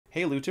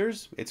Hey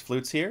looters, it's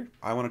Flutes here.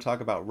 I want to talk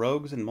about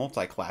rogues and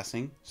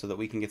multiclassing so that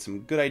we can get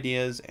some good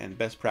ideas and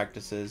best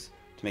practices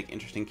to make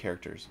interesting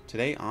characters.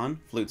 Today on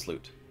Flutes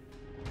Loot.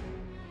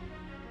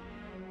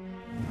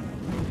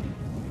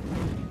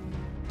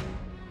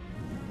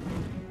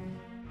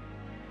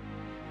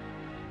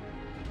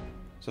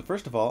 So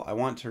first of all, I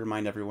want to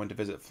remind everyone to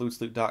visit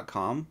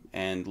flutesloot.com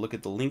and look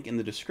at the link in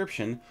the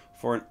description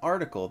for an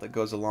article that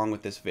goes along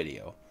with this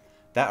video.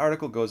 That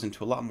article goes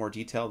into a lot more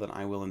detail than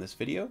I will in this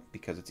video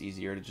because it's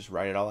easier to just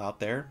write it all out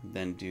there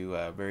than do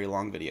a very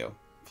long video.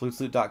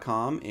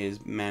 Flutesloot.com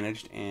is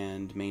managed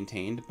and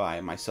maintained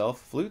by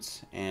myself,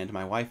 Flutes, and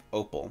my wife,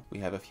 Opal. We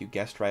have a few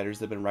guest writers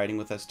that have been writing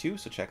with us too,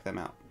 so check them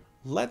out.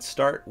 Let's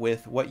start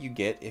with what you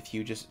get if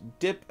you just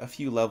dip a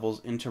few levels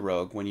into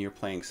Rogue when you're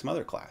playing some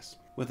other class.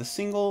 With a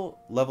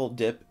single level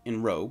dip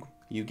in Rogue,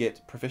 you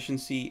get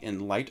proficiency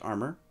in light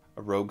armor,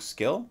 a rogue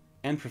skill,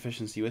 and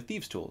proficiency with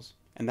thieves tools.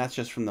 And that's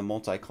just from the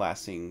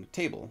multi-classing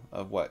table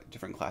of what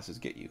different classes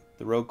get you.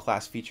 The rogue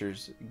class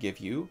features give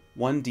you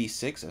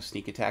 1d6 of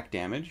sneak attack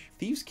damage,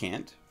 thieves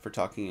can't for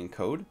talking in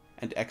code,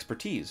 and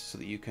expertise so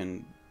that you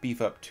can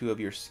beef up 2 of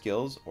your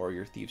skills or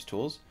your thieves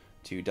tools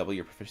to double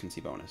your proficiency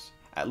bonus.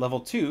 At level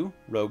 2,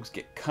 rogues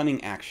get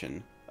cunning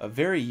action, a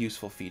very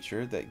useful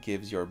feature that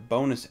gives your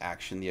bonus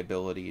action the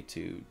ability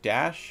to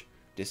dash,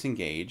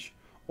 disengage,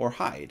 or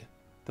hide.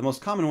 The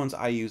most common ones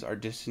I use are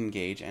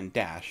disengage and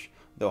dash,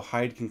 though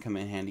hide can come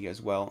in handy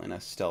as well in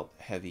a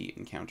stealth-heavy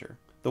encounter.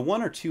 The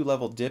 1 or 2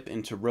 level dip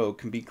into Rogue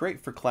can be great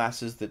for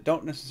classes that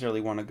don't necessarily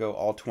want to go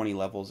all 20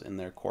 levels in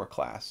their core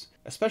class,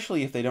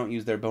 especially if they don't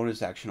use their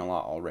bonus action a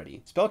lot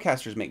already.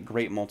 Spellcasters make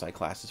great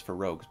multi-classes for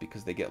rogues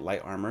because they get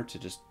light armor to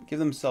just give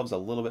themselves a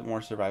little bit more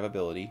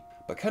survivability.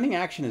 But cunning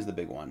action is the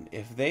big one.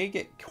 If they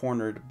get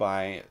cornered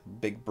by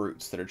big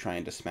brutes that are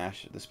trying to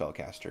smash the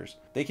spellcasters,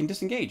 they can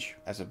disengage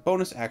as a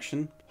bonus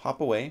action, hop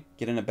away,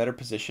 get in a better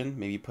position,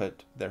 maybe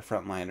put their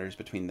frontliners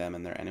between them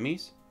and their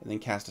enemies, and then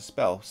cast a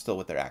spell still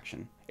with their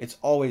action. It's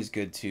always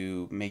good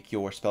to make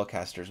your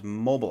spellcasters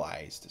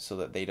mobilized so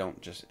that they don't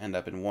just end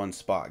up in one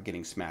spot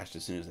getting smashed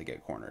as soon as they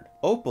get cornered.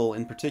 Opal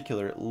in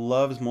particular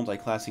loves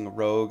multi-classing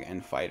rogue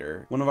and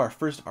fighter. One of our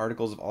first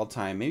articles of all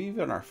time, maybe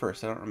even our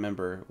first, I don't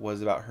remember,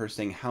 was about her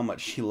saying how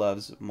much she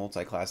loves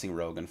multi-classing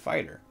rogue and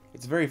fighter.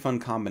 It's a very fun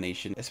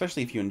combination,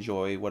 especially if you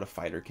enjoy what a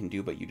fighter can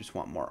do but you just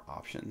want more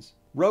options.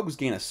 Rogues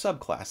gain a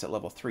subclass at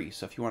level 3,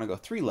 so if you want to go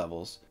 3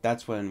 levels,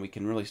 that's when we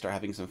can really start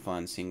having some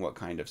fun seeing what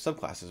kind of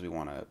subclasses we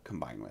want to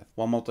combine with.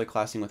 While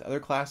multiclassing with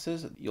other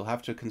classes, you'll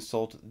have to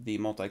consult the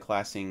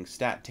multiclassing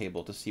stat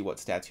table to see what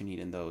stats you need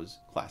in those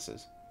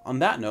classes. On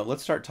that note,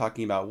 let's start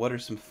talking about what are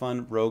some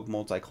fun rogue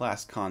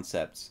multiclass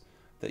concepts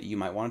that you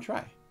might want to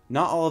try.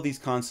 Not all of these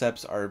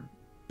concepts are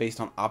based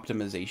on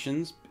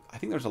optimizations. I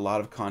think there's a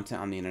lot of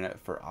content on the internet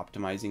for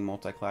optimizing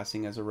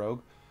multiclassing as a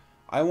rogue.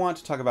 I want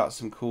to talk about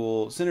some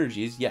cool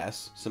synergies,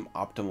 yes, some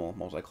optimal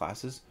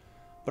multiclasses,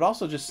 but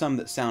also just some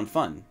that sound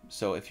fun.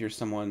 So if you're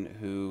someone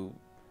who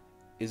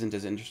isn't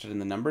as interested in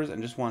the numbers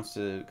and just wants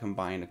to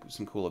combine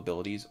some cool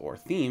abilities or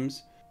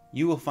themes,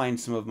 you will find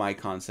some of my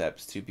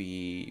concepts to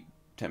be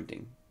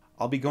tempting.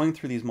 I'll be going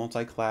through these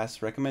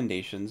multiclass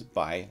recommendations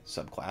by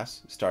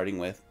subclass, starting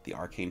with the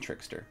Arcane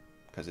Trickster,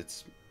 because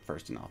it's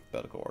first in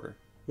alphabetical order.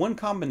 One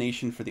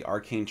combination for the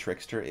Arcane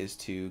Trickster is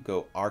to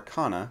go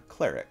Arcana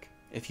Cleric.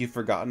 If you've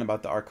forgotten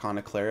about the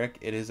Arcana Cleric,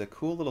 it is a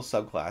cool little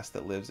subclass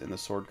that lives in the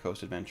Sword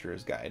Coast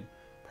Adventurer's Guide.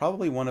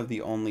 Probably one of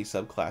the only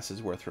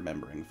subclasses worth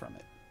remembering from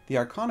it. The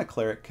Arcana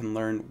Cleric can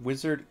learn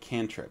wizard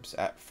cantrips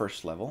at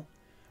first level,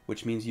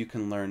 which means you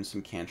can learn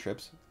some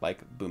cantrips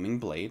like Booming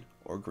Blade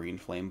or Green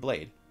Flame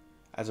Blade.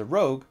 As a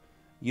rogue,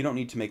 you don't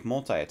need to make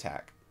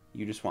multi-attack.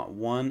 You just want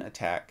one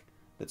attack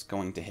that's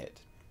going to hit.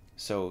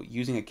 So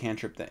using a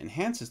cantrip that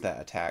enhances that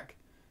attack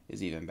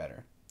is even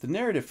better. The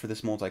narrative for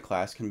this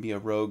multi-class can be a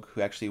rogue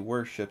who actually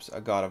worships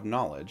a god of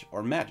knowledge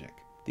or magic.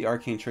 The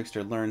Arcane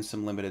Trickster learns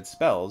some limited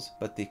spells,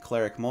 but the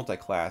Cleric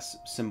multi-class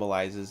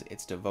symbolizes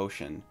its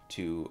devotion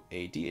to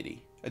a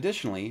deity.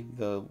 Additionally,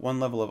 the 1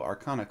 level of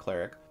Arcana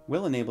Cleric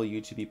will enable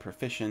you to be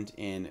proficient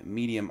in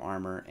medium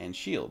armor and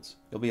shields.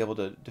 You'll be able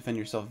to defend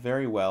yourself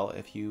very well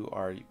if you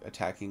are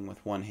attacking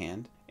with one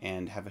hand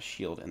and have a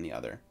shield in the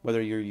other.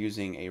 Whether you're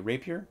using a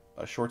rapier,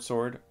 a short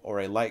sword,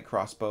 or a light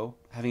crossbow,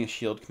 having a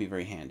shield can be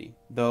very handy.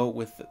 Though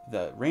with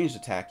the ranged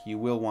attack, you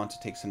will want to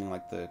take something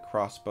like the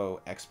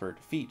crossbow expert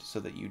feat so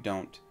that you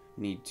don't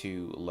need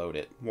to load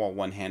it while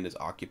one hand is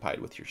occupied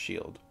with your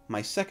shield.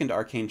 My second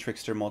Arcane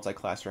Trickster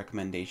multi-class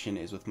recommendation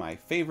is with my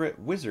favorite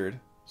wizard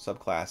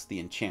subclass, the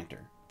Enchanter.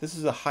 This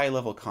is a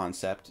high-level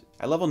concept.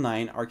 At level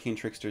 9, Arcane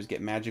Tricksters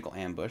get Magical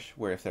Ambush,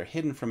 where if they're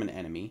hidden from an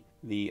enemy,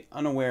 the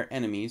unaware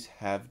enemies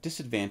have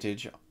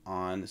disadvantage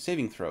on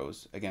saving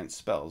throws against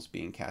spells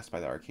being cast by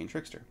the Arcane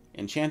Trickster.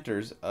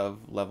 Enchanters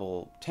of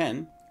level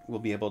 10 will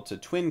be able to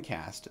twin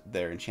cast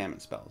their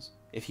enchantment spells.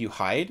 If you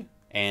hide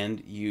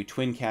and you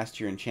twin cast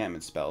your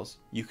enchantment spells,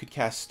 you could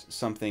cast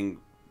something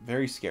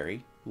very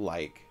scary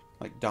like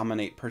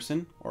Dominate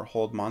Person or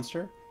Hold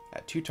Monster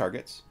at 2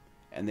 targets,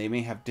 and they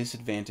may have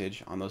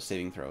disadvantage on those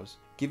saving throws,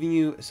 giving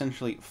you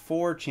essentially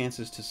 4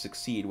 chances to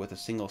succeed with a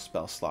single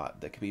spell slot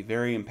that can be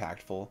very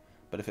impactful,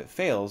 but if it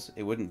fails,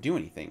 it wouldn't do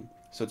anything.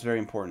 So it's very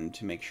important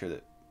to make sure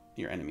that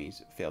your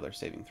enemies fail their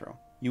saving throw.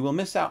 You will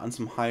miss out on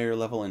some higher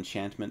level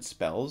enchantment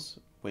spells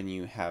when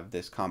you have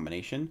this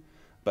combination,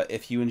 but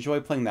if you enjoy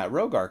playing that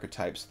rogue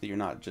archetype so that you're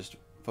not just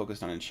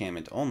focused on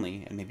enchantment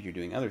only, and maybe you're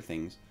doing other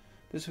things,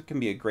 this can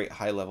be a great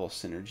high level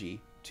synergy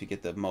to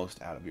get the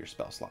most out of your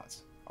spell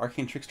slots.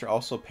 Arcane Trickster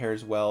also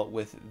pairs well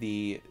with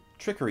the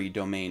Trickery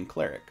Domain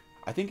Cleric.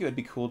 I think it would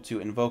be cool to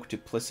invoke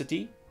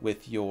Duplicity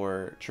with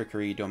your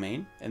Trickery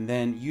Domain, and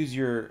then use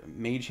your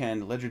Mage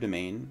Hand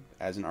Legerdemain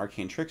as an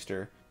Arcane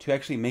Trickster to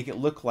actually make it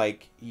look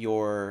like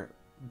your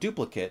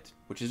duplicate,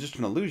 which is just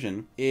an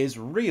illusion, is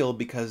real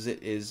because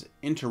it is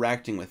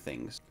interacting with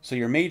things. So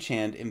your Mage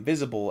Hand,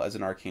 invisible as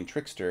an Arcane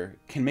Trickster,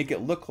 can make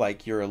it look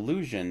like your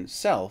illusion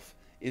self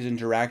is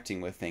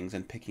interacting with things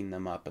and picking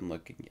them up and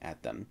looking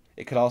at them.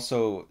 It could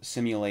also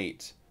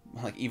simulate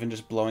like even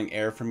just blowing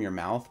air from your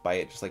mouth by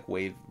it just like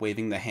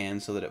waving the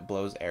hand so that it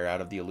blows air out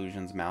of the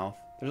illusion's mouth.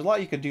 There's a lot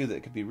you could do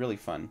that could be really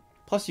fun.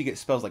 Plus you get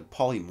spells like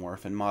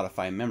Polymorph and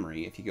Modify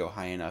Memory if you go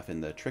high enough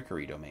in the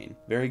Trickery domain.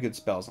 Very good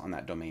spells on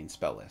that domain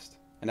spell list.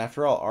 And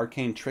after all,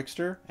 Arcane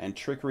Trickster and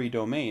Trickery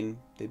Domain,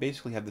 they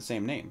basically have the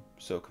same name,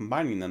 so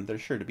combining them, there's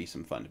sure to be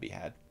some fun to be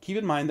had. Keep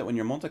in mind that when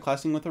you're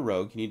multiclassing with a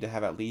rogue, you need to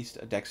have at least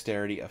a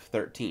dexterity of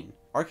 13.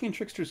 Arcane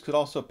Tricksters could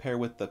also pair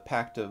with the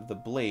Pact of the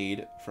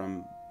Blade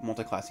from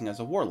multiclassing as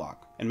a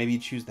warlock, and maybe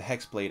choose the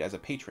Hexblade as a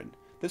patron.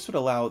 This would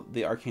allow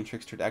the Arcane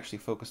Trickster to actually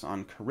focus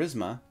on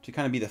charisma, to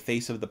kind of be the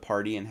face of the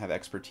party and have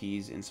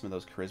expertise in some of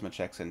those charisma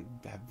checks and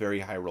have very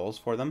high rolls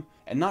for them,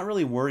 and not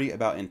really worry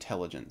about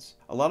intelligence.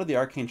 A lot of the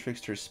Arcane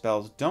Trickster's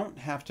spells don't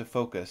have to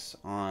focus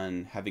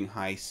on having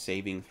high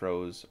saving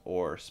throws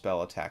or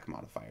spell attack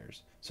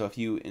modifiers. So if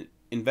you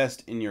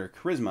invest in your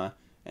charisma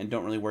and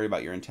don't really worry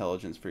about your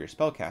intelligence for your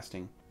spell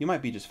casting, you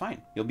might be just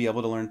fine. You'll be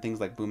able to learn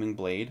things like Booming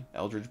Blade,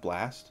 Eldritch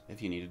Blast,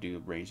 if you need to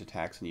do ranged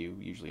attacks and you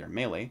usually are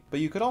melee. But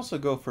you could also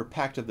go for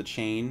Pact of the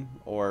Chain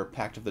or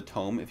Pact of the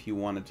Tome if you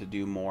wanted to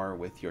do more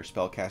with your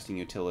spellcasting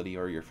utility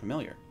or your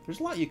familiar. There's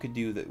a lot you could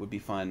do that would be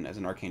fun as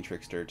an Arcane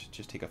Trickster to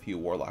just take a few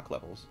Warlock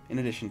levels, in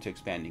addition to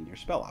expanding your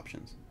spell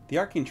options. The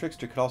Arcane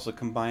Trickster could also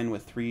combine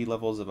with 3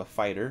 levels of a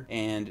fighter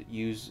and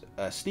use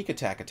a sneak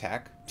attack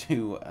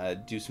to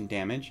do some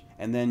damage,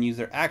 and then use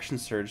their action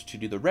surge to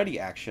do the ready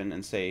action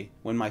and say,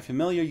 when my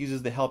familiar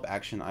uses the help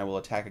action, I will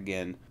attack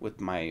again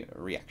with my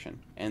reaction.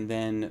 And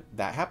then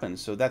that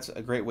happens. So that's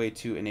a great way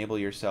to enable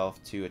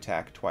yourself to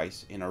attack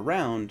twice in a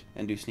round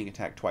and do sneak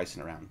attack twice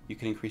in a round. You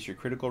can increase your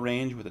critical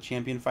range with a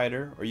champion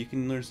fighter, or you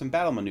can learn some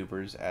battle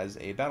maneuvers as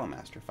a battle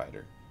master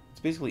fighter. It's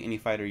basically any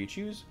fighter you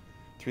choose.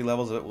 3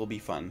 levels of it will be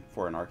fun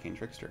for an Arcane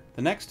Trickster.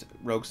 The next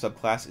rogue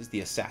subclass is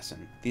the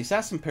Assassin. The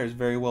Assassin pairs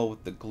very well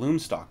with the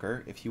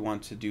Gloomstalker if you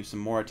want to do some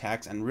more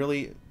attacks and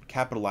really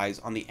capitalize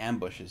on the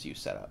ambushes you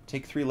set up.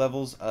 Take 3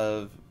 levels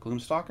of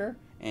Gloomstalker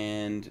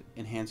and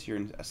enhance your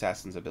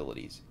Assassin's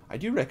abilities. I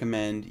do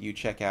recommend you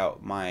check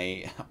out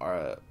my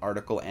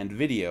article and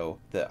video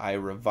that I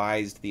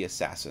revised the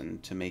Assassin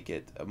to make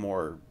it a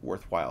more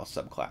worthwhile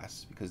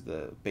subclass, because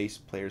the base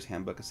Player's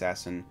Handbook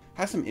Assassin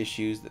has some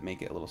issues that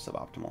make it a little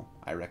suboptimal.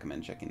 I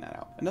recommend checking that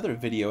out. Another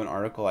video and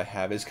article I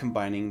have is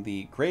combining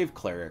the Grave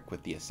Cleric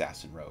with the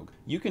Assassin Rogue.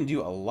 You can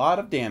do a lot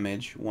of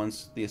damage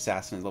once the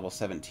Assassin is level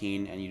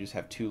 17 and you just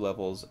have 2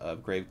 levels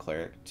of Grave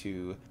Cleric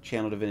to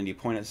channel Divinity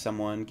Point at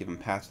someone, give them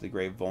Path to the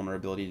Grave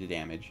vulnerability to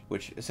damage,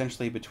 which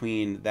essentially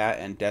between that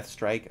and Death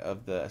Strike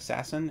of the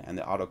Assassin and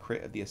the auto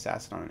crit of the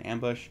Assassin on an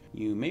ambush,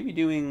 you may be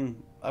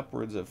doing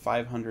upwards of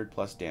 500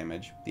 plus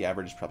damage. The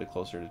average is probably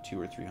closer to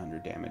 200 or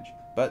 300 damage.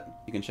 But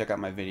you can check out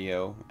my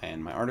video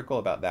and my article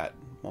about that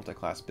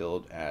multi-class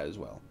build as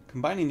well.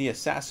 Combining the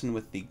Assassin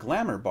with the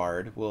Glamour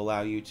Bard will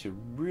allow you to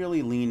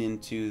really lean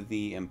into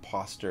the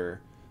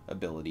imposter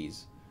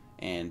abilities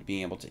and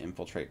being able to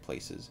infiltrate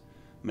places,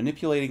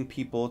 manipulating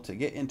people to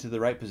get into the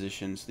right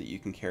position so that you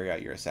can carry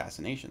out your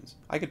assassinations.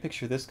 I could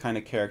picture this kind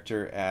of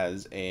character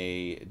as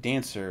a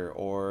dancer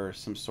or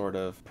some sort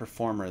of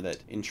performer that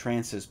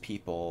entrances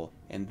people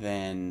and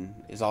then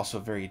is also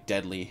very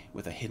deadly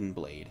with a hidden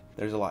blade.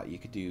 There's a lot you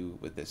could do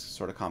with this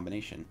sort of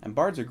combination. And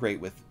bards are great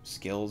with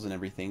skills and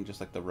everything,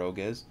 just like the rogue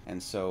is.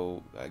 And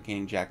so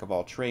gaining jack of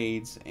all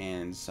trades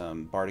and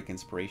some bardic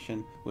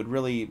inspiration would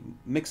really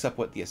mix up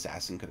what the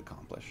assassin could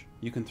accomplish.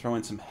 You can throw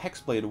in some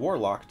Hexblade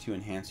Warlock to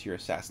enhance your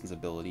assassin's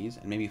abilities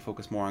and maybe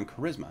focus more on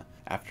charisma.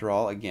 After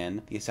all,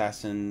 again, the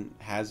assassin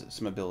has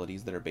some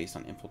abilities that are based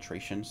on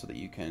infiltration so that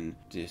you can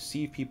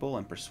deceive people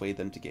and persuade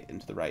them to get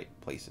into the right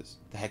places.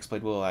 The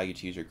Hexblade will allow you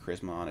to use your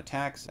charisma on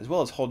attacks, as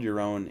well as hold your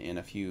own in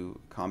a few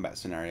combat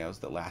scenarios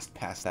that last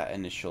past that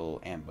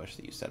initial ambush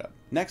that you set up.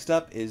 Next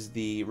up is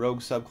the rogue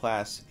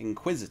subclass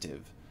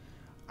Inquisitive.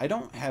 I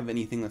don't have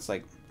anything that's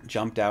like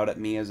jumped out at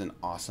me as an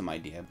awesome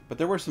idea, but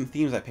there were some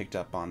themes I picked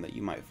up on that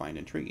you might find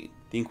intriguing.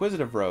 The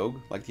Inquisitive Rogue,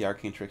 like the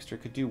Arcane Trickster,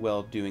 could do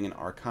well doing an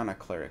Arcana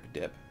Cleric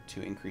dip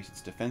to increase its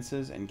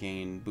defenses and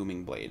gain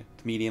Booming Blade.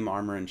 Medium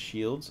armor and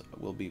shields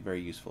will be very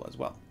useful as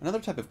well.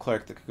 Another type of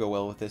cleric that could go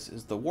well with this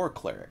is the War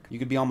Cleric. You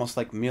could be almost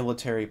like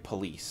military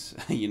police.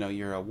 You know,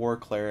 you're a War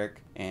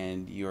Cleric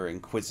and you're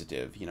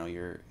inquisitive, you know,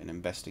 you're an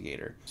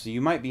investigator. So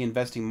you might be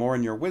investing more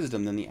in your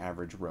wisdom than the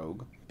average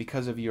rogue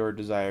because of your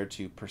desire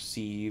to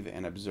perceive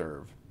and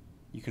observe.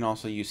 You can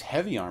also use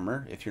heavy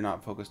armor if you're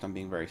not focused on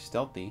being very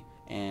stealthy,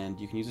 and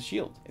you can use a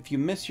shield. If you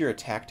miss your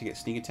attack to get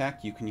sneak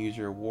attack, you can use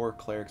your War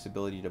Cleric's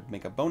ability to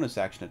make a bonus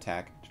action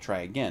attack to try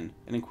again.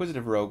 An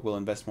Inquisitive Rogue will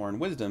invest more in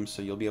wisdom,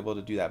 so you'll be able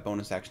to do that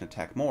bonus action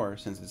attack more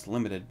since it's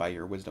limited by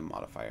your wisdom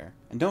modifier.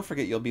 And don't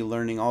forget, you'll be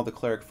learning all the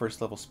cleric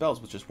first level spells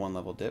with just 1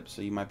 level dip,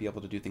 so you might be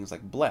able to do things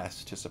like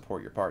bless to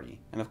support your party.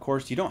 And of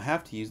course, you don't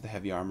have to use the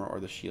heavy armor or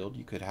the shield.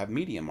 You could have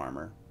medium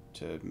armor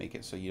to make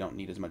it so you don't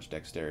need as much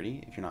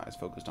dexterity if you're not as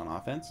focused on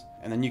offense.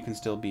 And then you can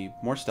still be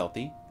more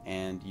stealthy,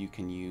 and you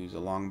can use a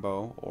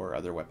longbow or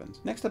other weapons.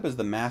 Next up is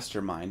the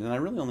Mastermind, and I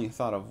really only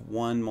thought of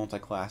one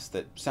multi-class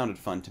that sounded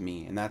fun to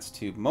me, and that's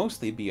to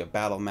mostly be a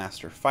Battle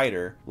Master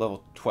Fighter,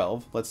 level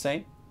 12, let's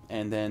say,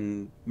 and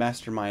then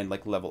Mastermind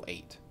like level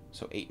 8,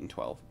 so 8 and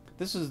 12.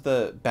 This is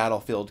the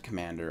Battlefield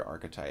Commander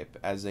archetype.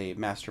 As a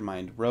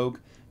Mastermind Rogue,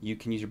 you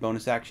can use your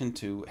bonus action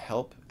to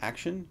help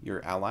action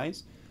your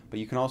allies, but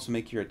you can also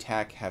make your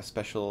attack have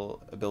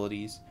special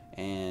abilities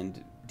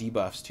and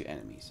debuffs to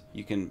enemies.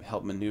 You can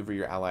help maneuver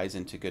your allies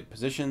into good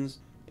positions.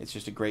 It's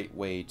just a great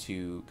way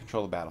to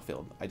control the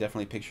battlefield. I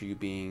definitely picture you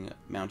being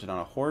mounted on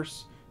a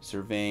horse,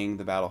 surveying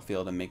the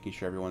battlefield and making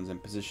sure everyone's in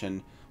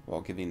position while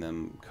giving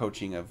them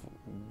coaching of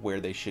where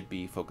they should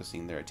be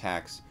focusing their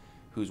attacks,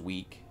 who's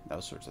weak,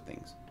 those sorts of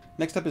things.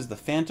 Next up is the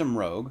Phantom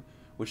Rogue,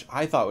 which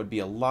I thought would be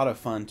a lot of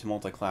fun to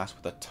multi-class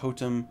with a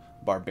Totem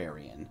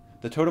Barbarian.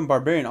 The Totem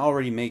Barbarian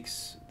already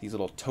makes these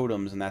little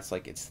totems, and that's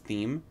like its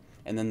theme.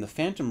 And then the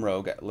Phantom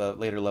Rogue at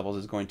later levels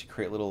is going to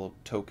create little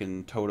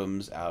token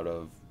totems out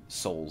of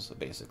souls,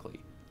 basically.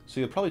 So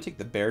you'll probably take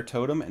the Bear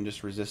Totem and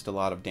just resist a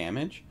lot of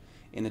damage.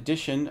 In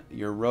addition,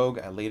 your Rogue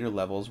at later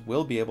levels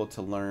will be able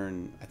to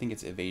learn, I think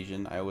it's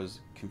Evasion, I always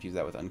confuse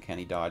that with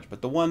Uncanny Dodge,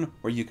 but the one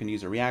where you can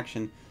use a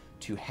reaction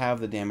to have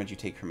the damage you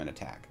take from an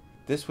attack.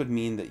 This would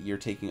mean that you're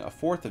taking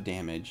 1/4 of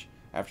damage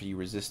after you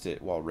resist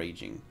it while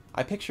raging.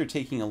 I picture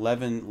taking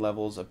 11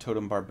 levels of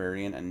Totem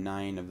Barbarian and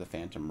 9 of the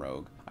Phantom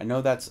Rogue. I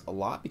know that's a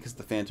lot because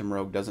the Phantom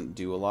Rogue doesn't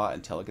do a lot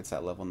until it gets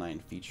that level 9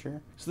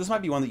 feature. So this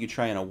might be one that you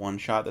try in a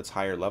one-shot that's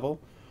higher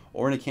level,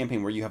 or in a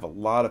campaign where you have a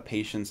lot of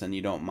patience and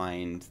you don't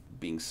mind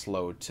being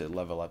slow to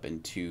level up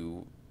in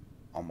 2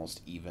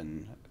 almost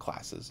even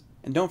classes.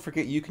 And don't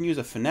forget, you can use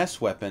a finesse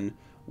weapon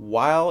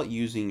while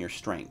using your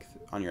strength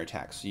on your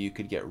attack. So you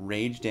could get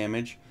rage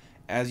damage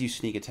as you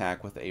sneak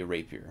attack with a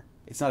rapier.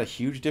 It's not a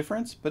huge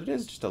difference, but it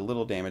is just a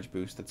little damage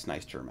boost that's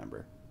nice to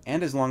remember.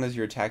 And as long as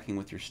you're attacking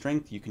with your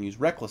strength, you can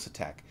use Reckless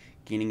Attack,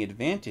 gaining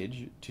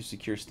advantage to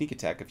secure sneak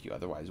attack if you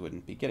otherwise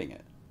wouldn't be getting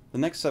it. The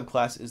next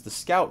subclass is the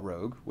Scout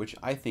Rogue, which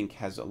I think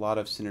has a lot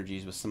of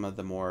synergies with some of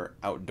the more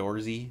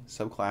outdoorsy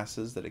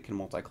subclasses that it can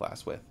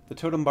multi-class with. The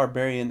Totem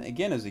Barbarian,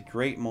 again, is a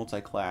great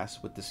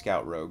multi-class with the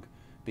Scout Rogue,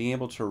 being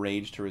able to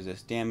rage to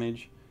resist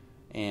damage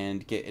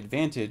and get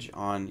advantage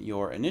on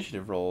your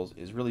initiative rolls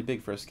is really big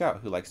for a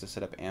scout who likes to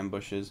set up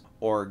ambushes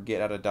or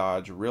get out of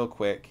dodge real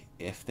quick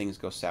if things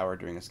go sour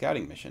during a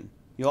scouting mission.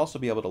 You'll also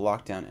be able to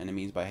lock down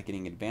enemies by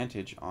getting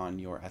advantage on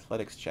your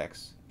athletics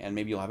checks, and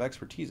maybe you'll have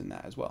expertise in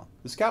that as well.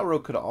 The Scout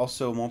Rogue could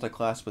also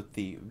multi-class with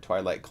the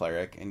Twilight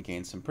Cleric and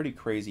gain some pretty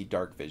crazy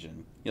dark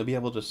vision. You'll be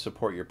able to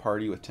support your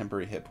party with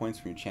temporary hit points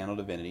from your channel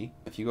divinity.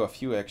 If you go a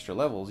few extra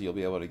levels, you'll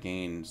be able to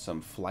gain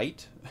some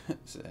flight.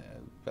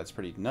 That's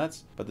pretty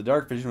nuts, but the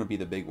dark vision would be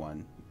the big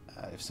one.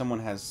 If someone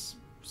has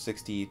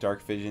 60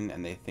 dark vision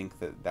and they think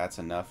that that's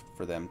enough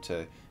for them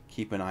to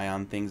keep an eye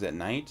on things at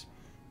night,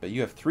 but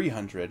you have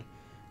 300,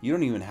 you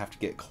don't even have to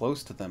get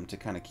close to them to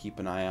kind of keep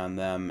an eye on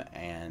them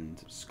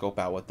and scope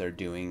out what they're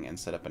doing and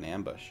set up an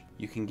ambush.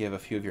 You can give a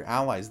few of your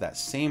allies that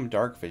same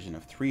dark vision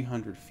of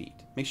 300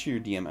 feet. Make sure your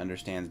DM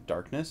understands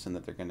darkness and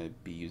that they're going to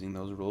be using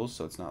those rules,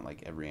 so it's not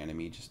like every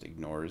enemy just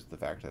ignores the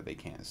fact that they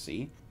can't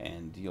see,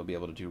 and you'll be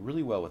able to do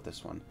really well with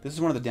this one. This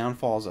is one of the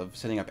downfalls of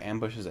setting up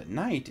ambushes at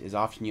night, is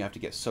often you have to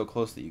get so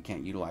close that you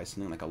can't utilize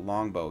something like a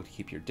longbow to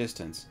keep your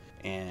distance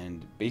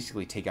and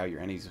basically take out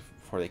your enemies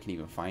before they can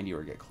even find you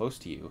or get close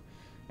to you.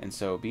 And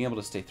so being able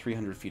to stay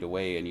 300 feet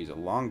away and use a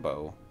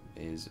longbow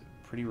is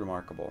pretty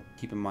remarkable.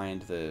 Keep in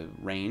mind the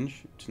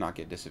range to not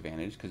get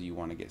disadvantaged because you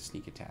want to get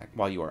sneak attack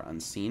while you are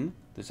unseen.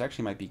 This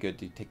actually might be good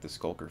to take the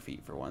Skulker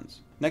feat for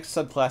once. Next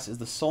subclass is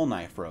the Soul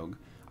Knife Rogue.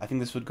 I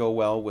think this would go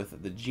well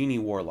with the Genie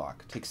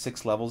Warlock. Take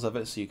 6 levels of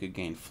it so you could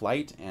gain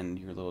flight and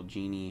your little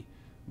genie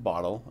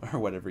bottle or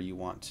whatever you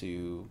want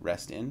to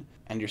rest in.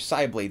 And your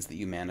Side Blades that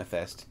you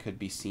manifest could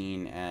be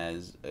seen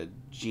as a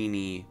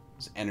genie's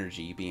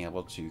energy being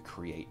able to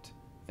create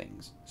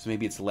things. So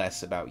maybe it's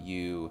less about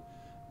you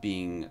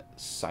being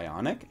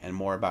psionic and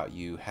more about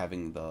you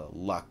having the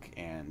luck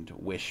and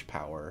wish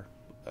power,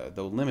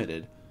 though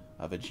limited,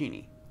 of a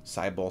genie.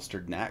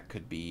 Psi-bolstered Knack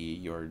could be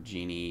your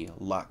genie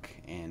luck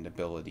and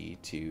ability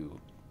to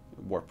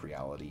warp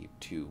reality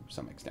to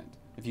some extent.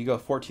 If you go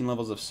 14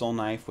 levels of Soul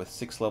Knife with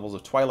 6 levels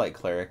of Twilight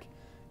Cleric,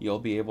 you'll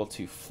be able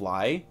to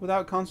fly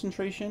without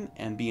concentration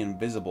and be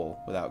invisible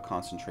without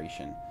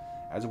concentration,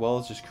 as well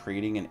as just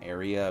creating an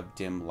area of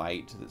dim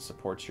light that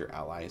supports your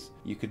allies.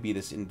 You could be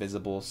this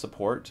invisible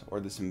support or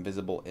this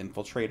invisible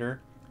infiltrator,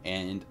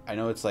 and I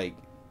know it's like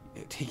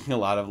taking a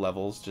lot of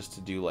levels just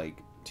to do like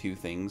 2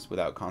 things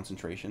without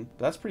concentration,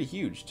 but that's pretty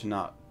huge to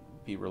not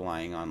be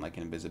relying on like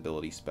an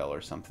invisibility spell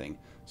or something,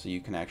 so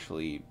you can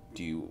actually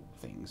do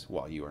things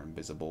while you are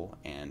invisible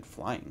and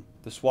flying.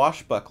 The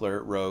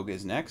Swashbuckler rogue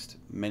is next.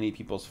 Many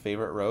people's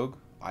favorite rogue.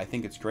 I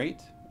think it's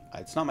great.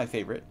 It's not my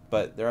favorite,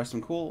 but there are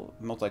some cool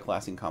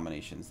multi-classing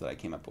combinations that I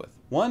came up with.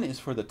 One is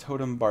for the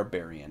Totem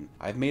Barbarian.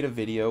 I've made a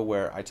video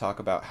where I talk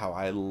about how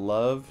I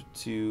love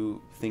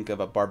to think of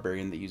a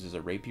barbarian that uses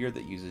a rapier,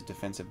 that uses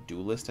defensive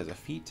duelist as a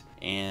feat,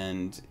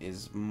 and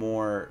is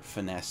more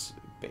finesse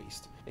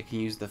based. It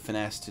can use the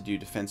finesse to do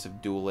defensive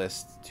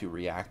duelist to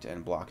react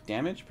and block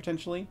damage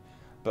potentially,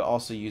 but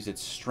also use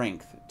its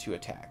strength to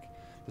attack.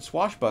 The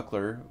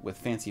Swashbuckler with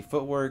fancy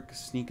footwork,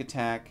 sneak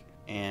attack,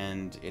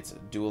 and its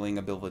dueling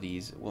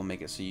abilities will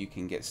make it so you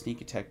can get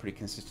sneak attack pretty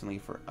consistently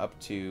for up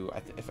to,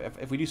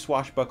 if we do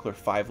Swashbuckler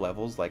 5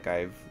 levels like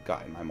I've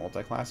got in my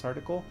multi-class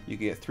article, you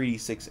get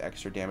 3d6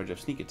 extra damage of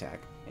sneak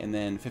attack. And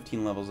then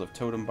 15 levels of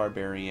Totem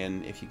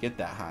Barbarian, if you get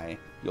that high,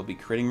 you'll be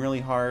critting really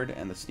hard,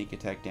 and the sneak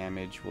attack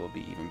damage will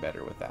be even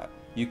better with that.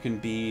 You can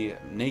be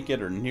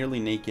naked or nearly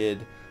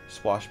naked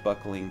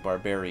swashbuckling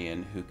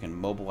barbarian who can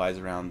mobilize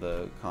around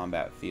the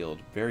combat field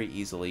very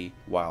easily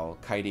while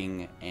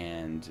kiting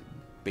and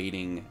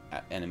baiting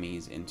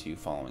enemies into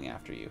following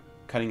after you.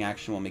 Cutting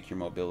action will make your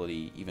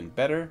mobility even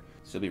better,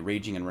 so you'll be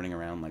raging and running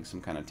around like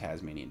some kind of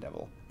Tasmanian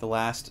devil. The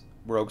last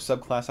rogue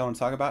subclass I want to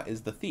talk about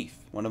is the Thief,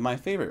 one of my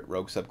favorite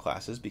rogue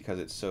subclasses because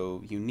it's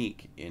so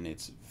unique in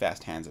its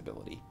fast hands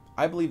ability.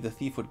 I believe the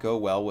Thief would go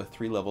well with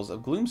 3 levels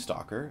of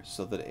Gloomstalker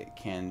so that it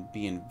can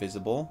be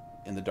invisible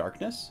in the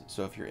darkness.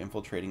 So if you're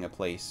infiltrating a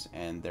place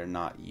and they're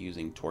not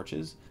using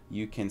torches,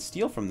 you can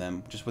steal from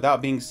them just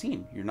without being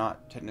seen. You're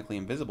not technically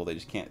invisible, they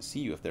just can't see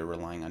you if they're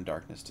relying on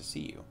darkness to see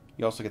you.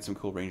 You also get some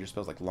cool ranger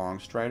spells like Long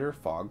Strider,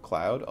 Fog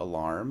Cloud,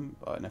 Alarm,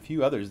 and a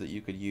few others that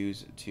you could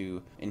use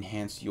to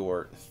enhance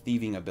your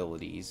thieving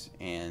abilities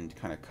and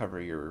kind of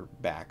cover your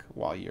back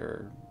while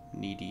you're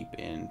knee-deep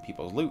in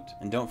people's loot.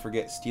 And don't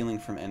forget stealing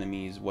from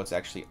enemies what's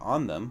actually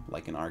on them,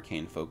 like an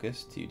arcane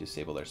focus to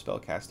disable their spell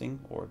casting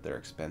or their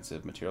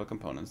expensive material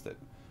components that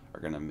are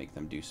going to make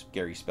them do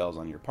scary spells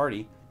on your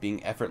party.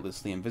 Being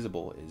effortlessly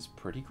invisible is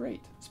pretty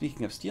great.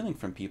 Speaking of stealing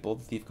from people,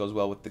 the Thief goes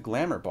well with the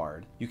Glamour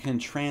Bard. You can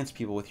entrance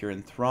people with your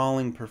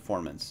enthralling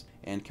performance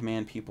and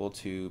command people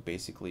to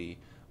basically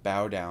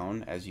bow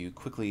down as you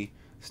quickly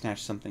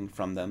snatch something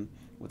from them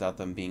without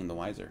them being the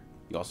wiser.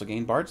 You also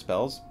gain Bard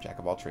spells, Jack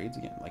of all trades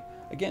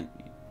again.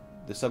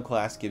 The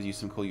subclass gives you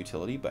some cool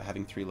utility, but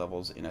having 3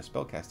 levels in a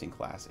spellcasting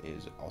class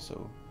is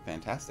also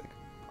fantastic.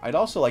 I'd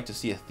also like to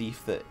see a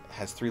Thief that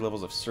has 3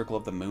 levels of Circle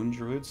of the Moon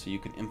Druid, so you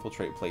can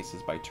infiltrate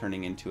places by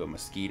turning into a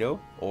mosquito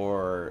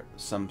or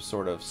some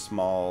sort of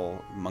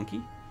small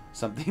monkey.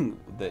 Something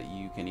that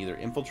you can either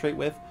infiltrate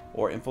with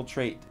or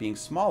infiltrate being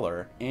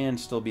smaller and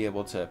still be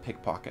able to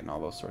pickpocket and all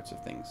those sorts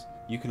of things.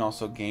 You can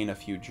also gain a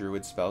few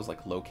druid spells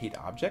like Locate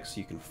Objects, so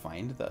you can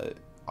find the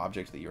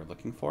object that you're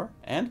looking for,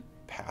 and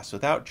Pass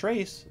Without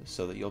Trace,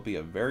 so that you'll be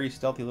a very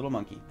stealthy little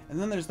monkey. And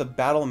then there's the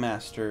Battle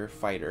Master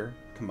Fighter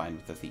combined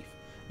with the Thief.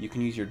 You can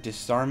use your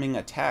disarming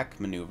attack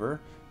maneuver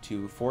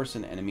to force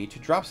an enemy to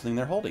drop something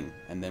they're holding,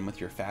 and then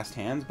with your fast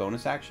hands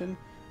bonus action,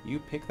 you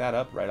pick that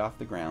up right off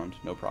the ground,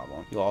 no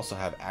problem. You'll also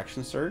have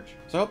Action Surge.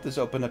 So I hope this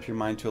opened up your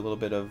mind to a little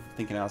bit of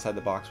thinking outside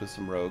the box with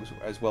some rogues,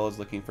 as well as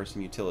looking for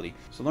some utility.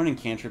 So learning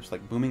cantrips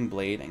like Booming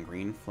Blade and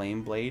Green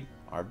Flame Blade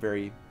are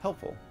very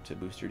helpful to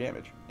boost your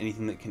damage.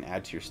 Anything that can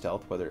add to your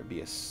stealth, whether it be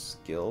a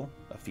skill,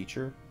 a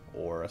feature,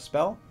 or a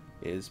spell,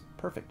 is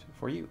perfect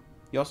for you.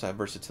 You also have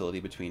versatility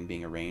between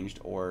being a ranged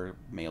or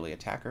melee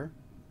attacker.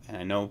 And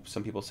I know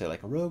some people say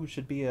like a rogue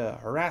should be a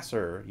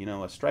harasser, you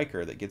know, a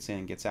striker that gets in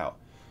and gets out.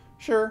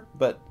 Sure,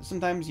 but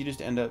sometimes you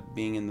just end up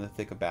being in the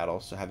thick of battle,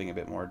 so having a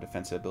bit more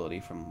defensive ability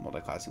from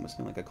multiclassing with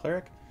something like a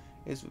cleric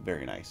is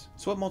very nice.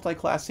 So what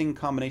multiclassing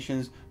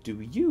combinations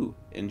do you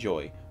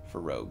enjoy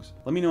for rogues?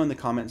 Let me know in the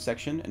comment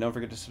section, and don't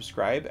forget to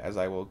subscribe, as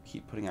I will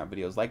keep putting out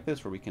videos like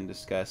this where we can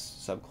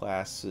discuss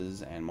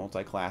subclasses and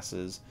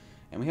multiclasses,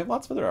 and we have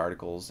lots of other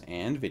articles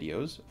and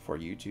videos for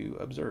you to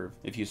observe.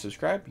 If you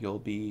subscribe, you'll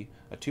be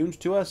attuned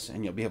to us,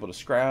 and you'll be able to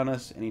scry on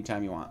us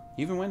anytime you want,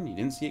 even when you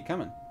didn't see it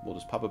coming. We'll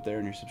just pop up there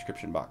in your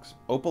subscription box.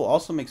 Opal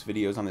also makes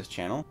videos on this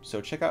channel, so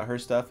check out her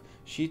stuff.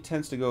 She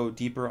tends to go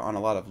deeper on a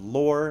lot of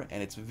lore,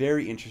 and it's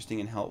very interesting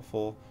and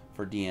helpful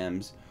for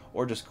DMs,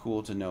 or just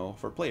cool to know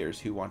for players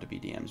who want to be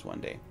DMs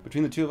one day.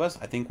 Between the two of us,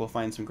 I think we'll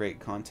find some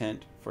great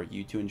content for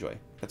you to enjoy.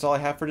 That's all I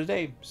have for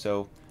today,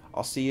 so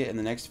I'll see you in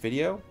the next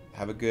video.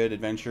 Have a good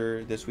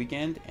adventure this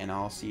weekend, and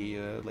I'll see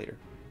you later.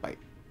 Bye.